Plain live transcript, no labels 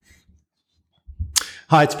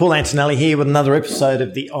Hi, it's Paul Antonelli here with another episode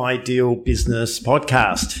of the Ideal Business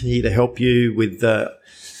Podcast, here to help you with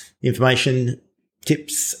information,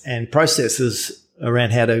 tips and processes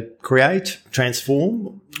around how to create,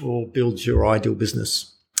 transform or build your ideal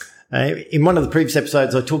business. In one of the previous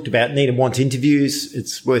episodes, I talked about need and want interviews.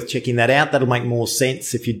 It's worth checking that out. That'll make more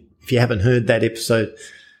sense if you haven't heard that episode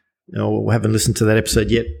or haven't listened to that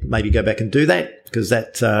episode yet. Maybe go back and do that, because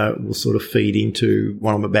that will sort of feed into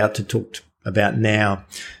what I'm about to talk about now.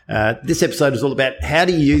 This episode is all about how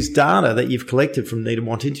do you use data that you've collected from need and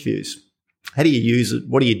want interviews. How do you use it?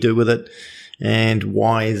 What do you do with it? And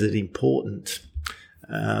why is it important?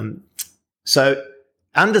 So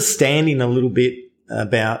understanding a little bit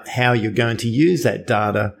about how you're going to use that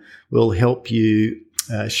data will help you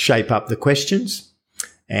shape up the questions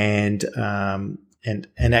and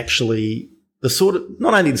actually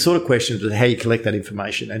not only the sort of questions, but how you collect that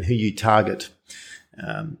information and who you target.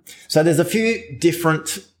 So there's a few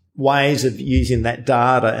different ways of using that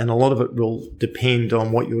data, and a lot of it will depend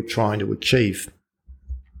on what you're trying to achieve.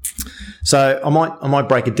 So I might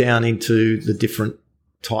break it down into the different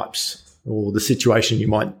types or the situation you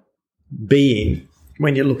might be in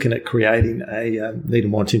when you're looking at creating a need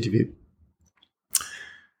and want interview.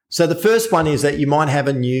 So the first one is that you might have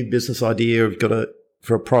a new business idea,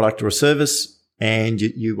 for a product or a service, and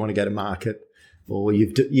you want to go to market, or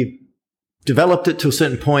you've developed it to a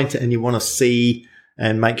certain point and you want to see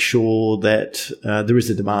and make sure that there is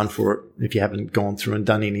a demand for it if you haven't gone through and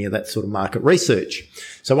done any of that sort of market research.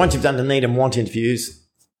 So once you've done the need and want interviews,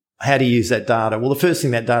 how do you use that data? Well, the first thing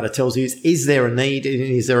that data tells you is there a need and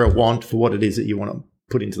is there a want for what it is that you want to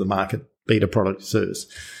put into the market, be it a product or service?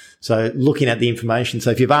 So looking at the information. So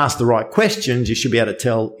if you've asked the right questions, you should be able to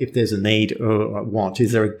tell if there's a need or a want.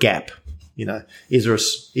 Is there a gap? Does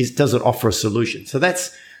it offer a solution? So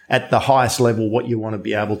that's at the highest level what you want to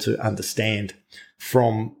be able to understand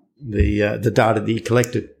from the data that you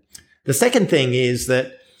collected. The second thing is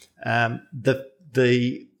that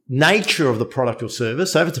the nature of the product or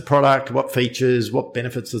service. So if it's a product, what features, what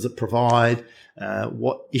benefits does it provide?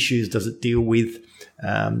 What issues does it deal with?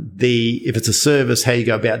 If it's a service, how you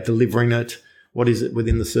go about delivering it? What is it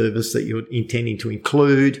within the service that you're intending to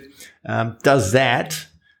include? Does that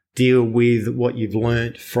deal with what you've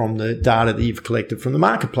learned from the data that you've collected from the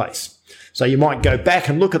marketplace? So you might go back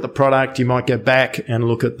and look at the product, you might go back and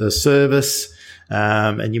look at the service,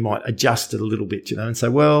 and you might adjust it a little bit, and say,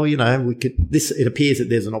 well, it appears that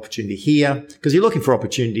there's an opportunity here, because you're looking for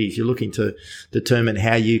opportunities. You're looking to determine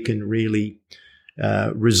how you can really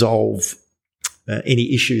resolve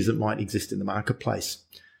any issues that might exist in the marketplace.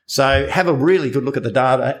 So have a really good look at the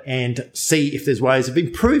data and see if there's ways of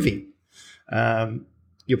improving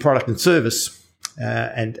your product and service,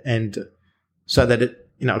 and so that it,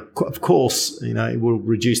 of course, it will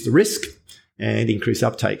reduce the risk and increase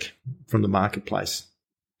uptake from the marketplace.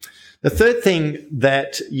 The third thing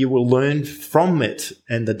that you will learn from it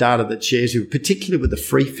and the data that shares you, particularly with the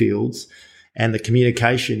free fields and the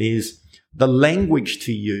communication, is the language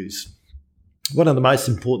to use. One of the most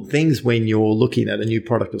important things when you're looking at a new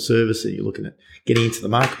product or service and you're looking at getting into the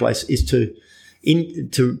marketplace is to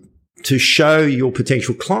show your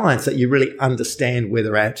potential clients that you really understand where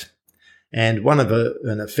they're at. And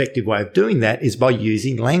an effective way of doing that is by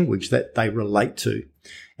using language that they relate to.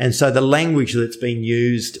 And so the language that's been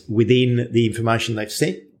used within the information they've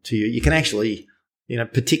sent to you, you can actually,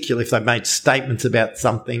 particularly if they've made statements about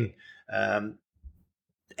something,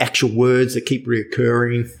 actual words that keep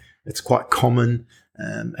reoccurring, it's quite common.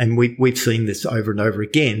 And we've seen this over and over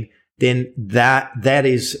again. Then that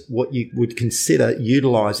is what you would consider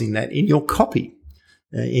utilizing that in your copy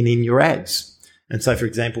and in your ads. And so, for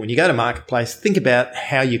example, when you go to Marketplace, think about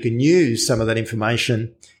how you can use some of that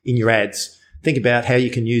information in your ads. Think about how you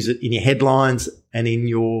can use it in your headlines and in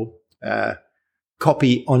your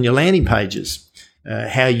copy on your landing pages.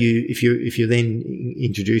 If you're then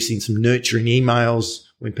introducing some nurturing emails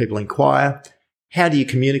when people inquire, how do you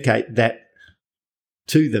communicate that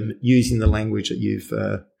to them using the language that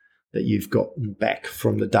you've gotten back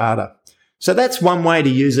from the data? So that's one way to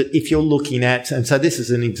use it if you're looking at, and so this is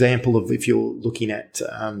an example of if you're looking at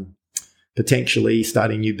potentially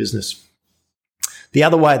starting a new business. The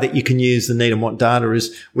other way that you can use the need and want data is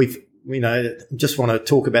just want to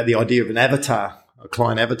talk about the idea of an avatar, a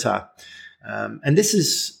client avatar. And this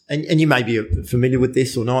is, and you may be familiar with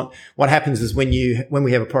this or not. What happens is when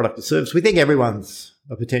we have a product or service, we think everyone's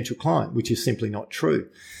a potential client, which is simply not true.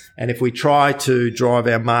 And if we try to drive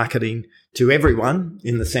our marketing to everyone,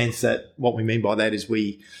 in the sense that what we mean by that is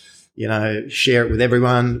we, share it with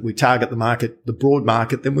everyone, we target the market, the broad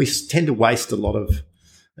market, then we tend to waste a lot of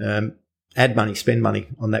ad money, spend money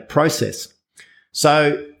on that process.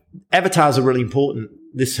 So avatars are really important.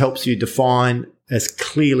 This helps you define as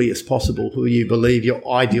clearly as possible who you believe your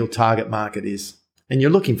ideal target market is. And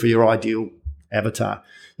you're looking for your ideal avatar.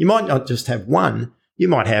 You might not just have one, you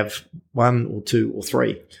might have one or two or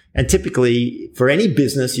three. And typically for any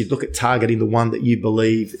business, you'd look at targeting the one that you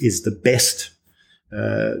believe is the best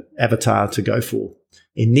avatar to go for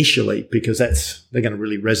initially, because they're going to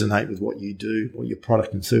really resonate with what you do or your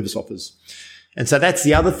product and service offers. And so that's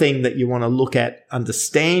the other thing that you want to look at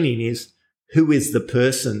understanding is who is the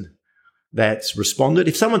person that's responded.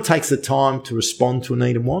 If someone takes the time to respond to a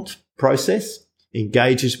need and want process,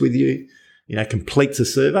 engages with you, completes a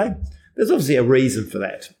survey, there's obviously a reason for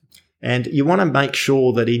that. And you want to make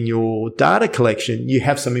sure that in your data collection, you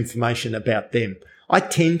have some information about them. I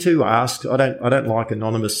tend to ask, I don't like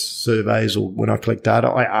anonymous surveys, or when I collect data,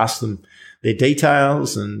 I ask them their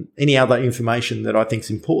details and any other information that I think is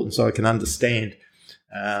important so I can understand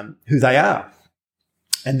who they are.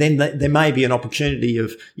 And then there may be an opportunity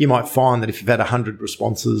you might find that if you've had 100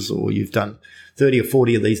 responses or you've done 30 or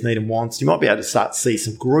 40 of these need and wants, you might be able to start to see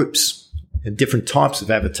some groups and different types of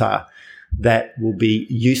avatar that will be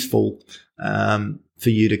useful for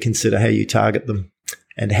you to consider how you target them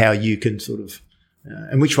and how you can sort of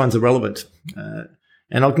and which ones are relevant.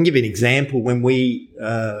 And I can give you an example. When we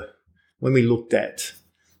looked at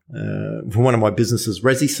for one of my businesses,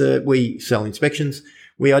 ResiCert, we sell inspections.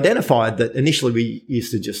 We identified that initially we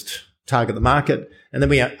used to just target the market, and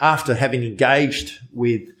then after having engaged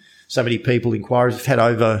with so many people, inquiries, we've had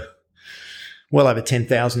well over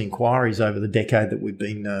 10,000 inquiries over the decade that we've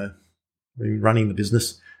been running the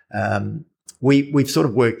business. We've sort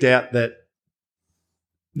of worked out that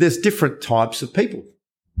there's different types of people.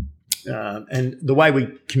 And the way we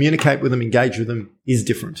communicate with them, engage with them is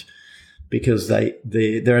different because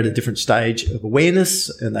they're at a different stage of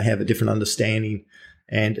awareness and they have a different understanding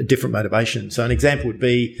and a different motivation. So an example would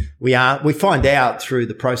be we find out through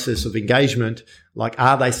the process of engagement, like,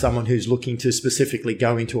 are they someone who's looking to specifically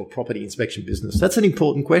go into a property inspection business? That's an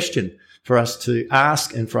important question for us to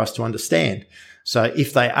ask and for us to understand. So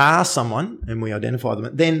if they are someone and we identify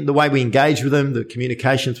them, then the way we engage with them, the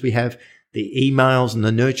communications we have, the emails and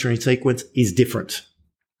the nurturing sequence is different,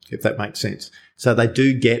 if that makes sense. So they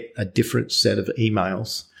do get a different set of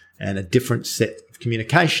emails and a different set of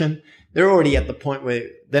communication. They're already at the point where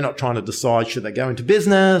they're not trying to decide, should they go into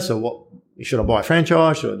business or what, should I buy a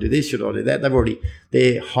franchise? Should I do this? Should I do that?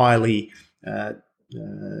 They're highly, they're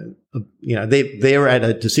at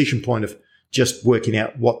a decision point of just working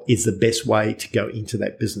out what is the best way to go into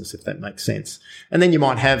that business, if that makes sense. And then you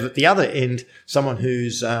might have at the other end someone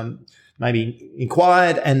who's maybe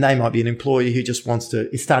inquired, and they might be an employee who just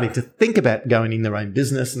is starting to think about going in their own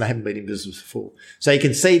business and they haven't been in business before. So you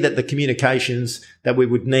can see that the communications that we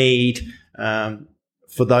would need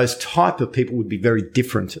for those type of people would be very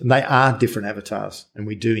different, and they are different avatars, and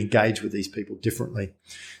we do engage with these people differently.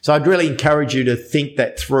 So I'd really encourage you to think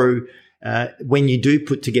that through. When you do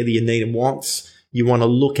put together your need and wants, you want to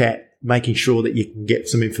look at making sure that you can get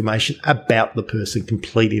some information about the person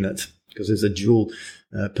completing it, because there's a dual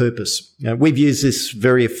purpose. We've used this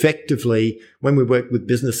very effectively when we work with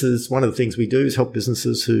businesses. One of the things we do is help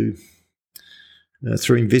businesses who,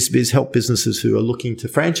 through InvestBiz, help businesses who are looking to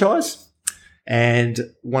franchise.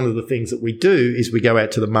 And one of the things that we do is we go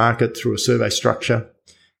out to the market through a survey structure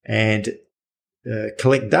and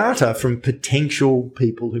collect data from potential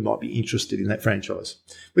people who might be interested in that franchise.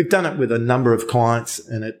 We've done it with a number of clients,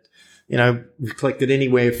 and we've collected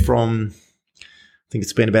anywhere from, I think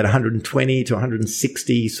it's been about 120 to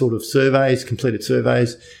 160 sort of surveys, completed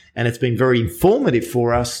surveys, and it's been very informative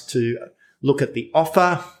for us to look at the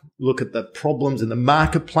offer, look at the problems in the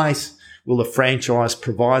marketplace. Will the franchise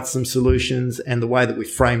provide some solutions, and the way that we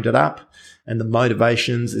framed it up and the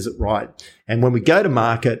motivations, is it right? And when we go to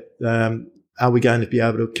market, are we going to be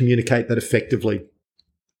able to communicate that effectively?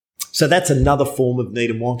 So that's another form of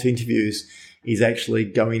need and want interviews, is actually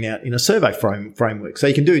going out in a survey framework. So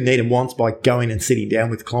you can do need and wants by going and sitting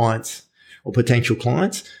down with clients or potential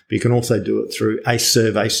clients, but you can also do it through a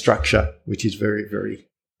survey structure, which is very, very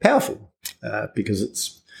powerful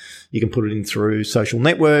because you can put it in through social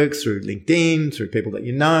networks, through LinkedIn, through people that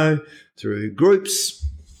you know, through groups,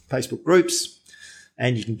 Facebook groups,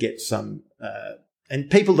 and you can get some and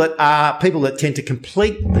people that tend to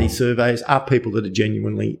complete these surveys are people that are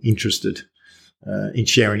genuinely interested in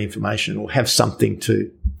sharing information or have something to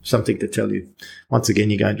tell you. Once again,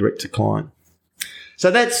 you're going direct to client. So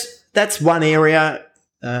that's one area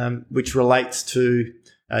which relates to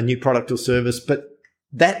a new product or service. But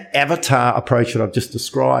that avatar approach that I've just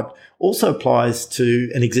described also applies to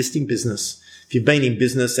an existing business. If you've been in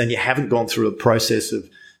business and you haven't gone through a process of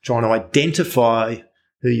trying to identify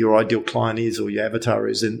who your ideal client is or your avatar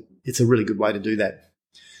is. And it's a really good way to do that.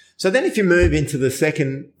 So then if you move into the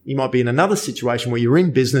second, you might be in another situation where you're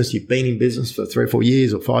in business, you've been in business for 3 or 4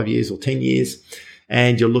 years or 5 years or 10 years,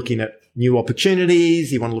 and you're looking at new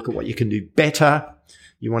opportunities. You want to look at what you can do better.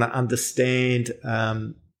 You want to understand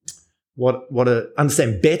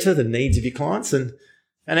understand better the needs of your clients.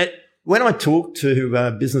 When I talk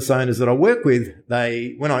to business owners that I work with,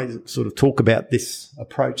 when I sort of talk about this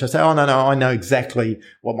approach, I say, oh, no, I know exactly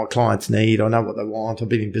what my clients need. I know what they want. I've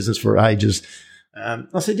been in business for ages.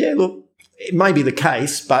 I said, yeah, look, it may be the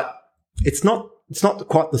case, but it's not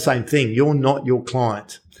quite the same thing. You're not your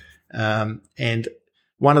client. And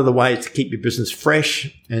one of the ways to keep your business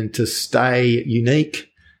fresh and to stay unique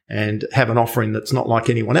and have an offering that's not like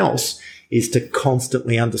anyone else is to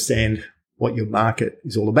constantly understand what your market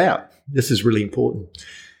is all about. This is really important.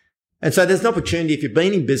 And so there's an opportunity if you've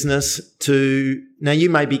been in business now you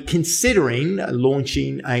may be considering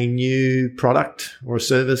launching a new product or a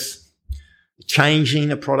service,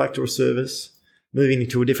 changing a product or a service, moving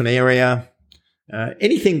into a different area.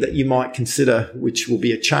 Anything that you might consider which will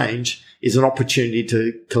be a change is an opportunity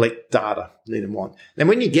to collect data, need and want. And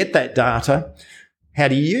when you get that data, how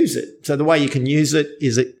do you use it? So the way you can use it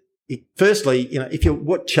is firstly,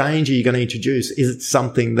 what change are you going to introduce? Is it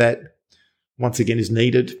something that once again is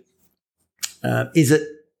needed? Is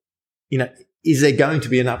there going to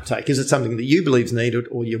be an uptake? Is it something that you believe is needed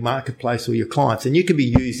or your marketplace or your clients? And you could be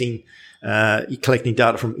using, you're collecting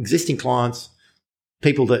data from existing clients,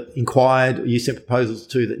 people that inquired or you sent proposals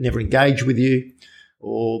to that never engaged with you,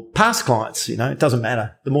 or past clients. It doesn't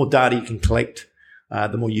matter. The more data you can collect,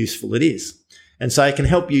 the more useful it is. And so it can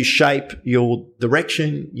help you shape your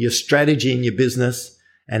direction, your strategy in your business,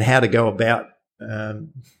 and how to go about,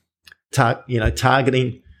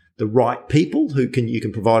 targeting the right people who you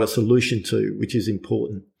can provide a solution to, which is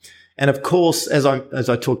important. And of course, as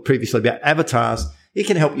I talked previously about avatars, it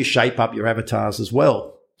can help you shape up your avatars as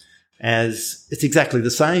well. As it's exactly the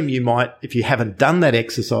same. You might, if you haven't done that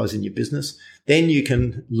exercise in your business, then you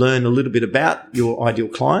can learn a little bit about your ideal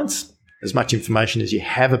clients, as much information as you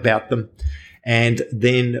have about them. And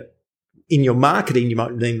then in your marketing, you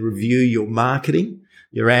might then review your marketing,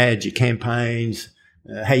 your ads, your campaigns,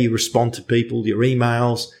 how you respond to people, your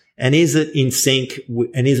emails, and is it in sync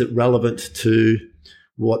and is it relevant to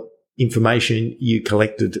what information you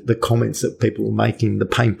collected, the comments that people were making, the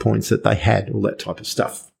pain points that they had, all that type of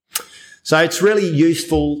stuff. So it's really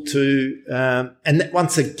useful to, and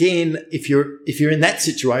once again, if you're in that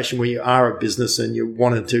situation where you are a business and you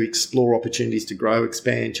wanted to explore opportunities to grow,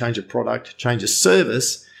 expand, change a product, change a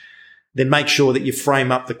service, then make sure that you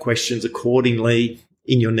frame up the questions accordingly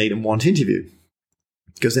in your need and want interview,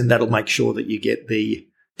 because then that'll make sure that you get the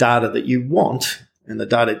data that you want and the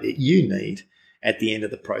data that you need at the end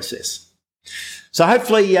of the process. So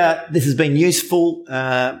hopefully this has been useful.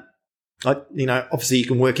 Obviously you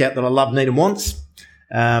can work out that I love need and wants.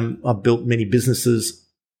 I've built many businesses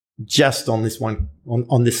just on this one,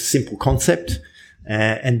 on this simple concept,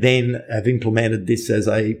 and then I've implemented this as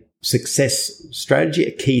a success strategy,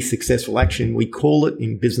 a key successful action, we call it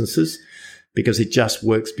in businesses, because it just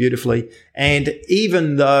works beautifully. And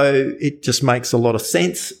even though it just makes a lot of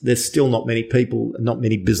sense, there's still not many people, not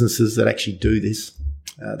many businesses that actually do this.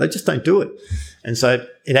 They just don't do it. And so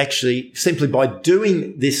it actually, simply by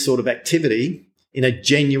doing this sort of activity in a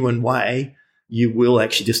genuine way, you will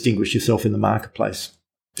actually distinguish yourself in the marketplace.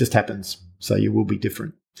 It just happens. So you will be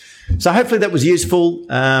different. So hopefully that was useful.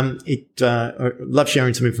 I love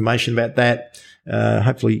sharing some information about that.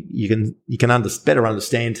 Hopefully you can better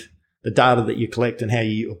understand the data that you collect and how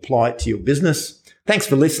you apply it to your business. Thanks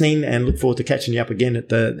for listening, and look forward to catching you up again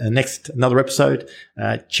at another episode.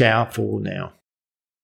 Ciao for now.